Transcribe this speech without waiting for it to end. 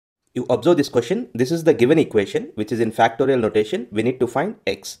You observe this question. This is the given equation which is in factorial notation. We need to find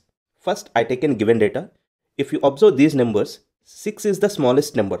x. First, I take in given data. If you observe these numbers, 6 is the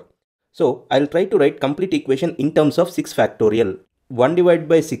smallest number. So I'll try to write complete equation in terms of 6 factorial. 1 divided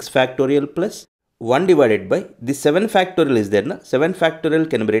by 6 factorial plus 1 divided by the 7 factorial is there. 7 factorial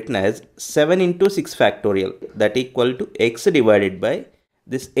can be written as 7 into 6 factorial, that equal to x divided by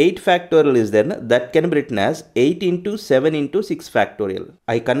this 8 factorial is there, that can be written as 8 into 7 into 6 factorial.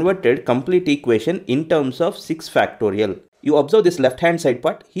 I converted complete equation in terms of 6 factorial. You observe this left hand side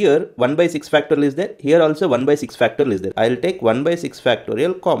part. Here 1 by 6 factorial is there. Here also 1 by 6 factorial is there. I will take 1 by 6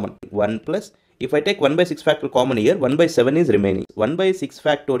 factorial common. 1 plus, if I take 1 by 6 factorial common here, 1 by 7 is remaining. 1 by 6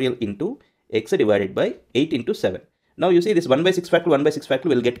 factorial into x divided by 8 into 7. Now you see this 1 by 6 factorial, 1 by 6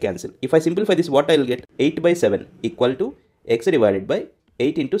 factorial will get cancelled. If I simplify this, what I will get? 8 by 7 equal to x divided by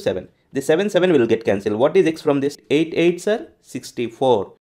 8 into 7. The 7 will get cancelled. What is x from this? 8 8s are 64.